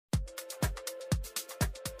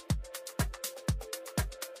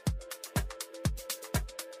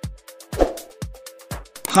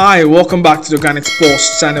Hi, welcome back to the Organic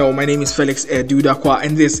Sports channel. My name is Felix Edudakwa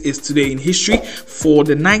and this is Today in History for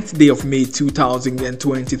the 9th day of May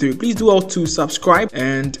 2023. Please do all to subscribe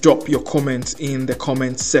and drop your comments in the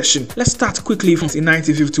comment section. Let's start quickly. In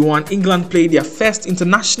 1951, England played their first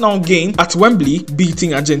international game at Wembley,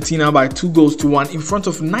 beating Argentina by 2-1 in front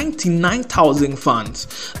of 99,000 fans.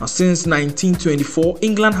 Now, since 1924,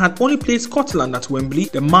 England had only played Scotland at Wembley.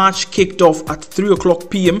 The match kicked off at 3 o'clock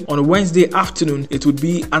p.m. on a Wednesday afternoon. It would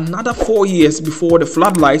be another 4 years before the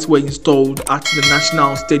floodlights were installed at the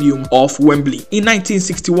National Stadium of Wembley. In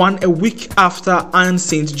 1961, a week after Ian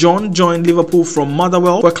St John joined Liverpool from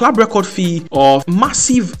Motherwell for a club record fee of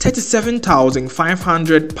massive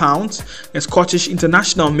 £37,500, a Scottish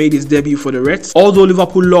international made his debut for the Reds. Although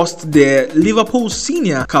Liverpool lost their Liverpool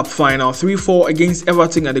Senior Cup final 3-4 against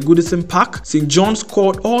Everton at the Goodison Park, St John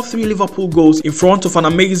scored all 3 Liverpool goals in front of an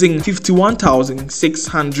amazing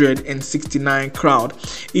 51,669 crowd.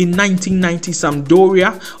 In 1990,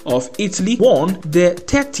 Sampdoria of Italy won their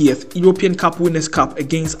 30th European Cup Winners' Cup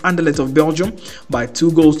against Anderlecht of Belgium by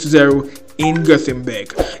 2-0 in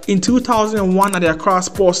Gothenburg. In 2001, at the Accra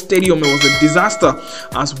Sports Stadium, it was a disaster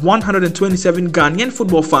as 127 Ghanaian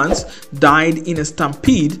football fans died in a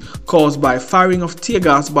stampede caused by firing of tear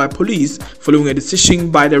gas by police following a decision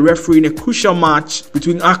by the referee in a crucial match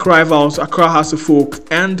between arch rivals Accra House of Folk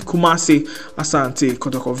and Kumasi Asante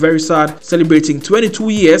Kotoko. Very sad, celebrating 22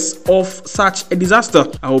 years of such a disaster.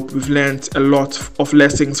 I hope we've learned a lot of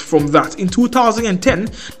lessons from that. In 2010,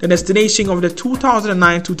 the destination of the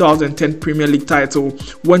 2009-2010 Premier League title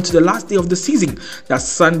went to the last day of the season. That's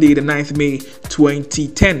Sunday, the 9th May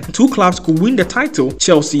 2010. 2 clubs could win the title,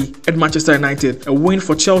 Chelsea and Manchester United. A win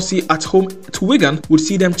for Chelsea at home to Wigan would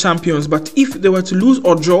see them champions, but if they were to lose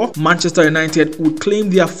or draw, Manchester United would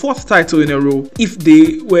claim their 4th title in a row if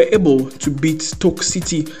they were able to beat Stoke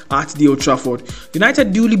City at the Old Trafford.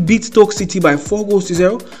 United duly beat Stoke City by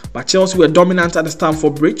 4-0, but Chelsea were dominant at the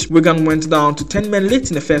Stamford Bridge. Wigan went down to 10 men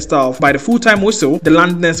late in the first half. By the full-time whistle, the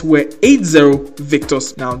Londoners were 8-0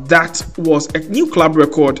 victors. Now that was a new club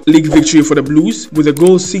record league victory for the Blues, with the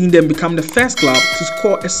goal seeing them become the first club to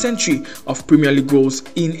score a century of Premier League goals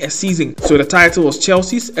in a season. So the title was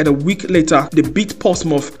Chelsea's, and a week later they beat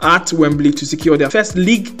Portsmouth at Wembley to secure their first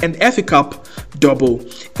league and FA Cup double.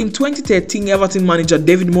 In 2013, Everton manager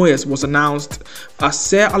David Moyes was announced as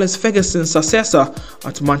Sir Alex Ferguson's successor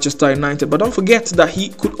at Manchester United, but don't forget that he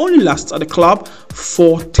could only last at the club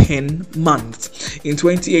for 10 months. In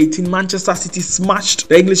 2018, Manchester City smashed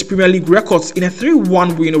the English Premier League records in a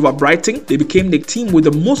 3-1 win over Brighton. They became the team with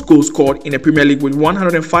the most goals scored in the Premier League with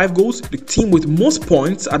 105 goals, the team with most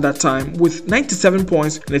points at that time with 97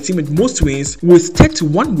 points, and the team with most wins with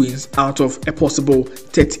 31 wins out of a possible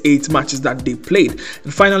 38 matches that they played.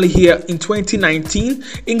 And finally, here in 2019,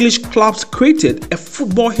 English clubs created a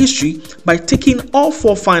football history by taking all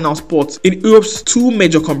 4 final spots in Europe's 2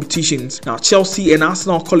 major competitions. Now, Chelsea and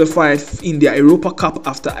Arsenal qualified in their Europa Cup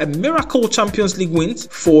after a miracle Champions League wins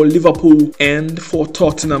for Liverpool and for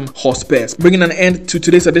Tottenham Hotspurs. Bringing an end to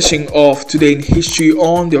today's edition of Today in History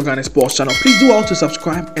on the Organic Sports channel. Please do also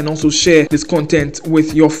subscribe and also share this content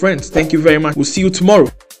with your friends. Thank you very much. We'll see you tomorrow.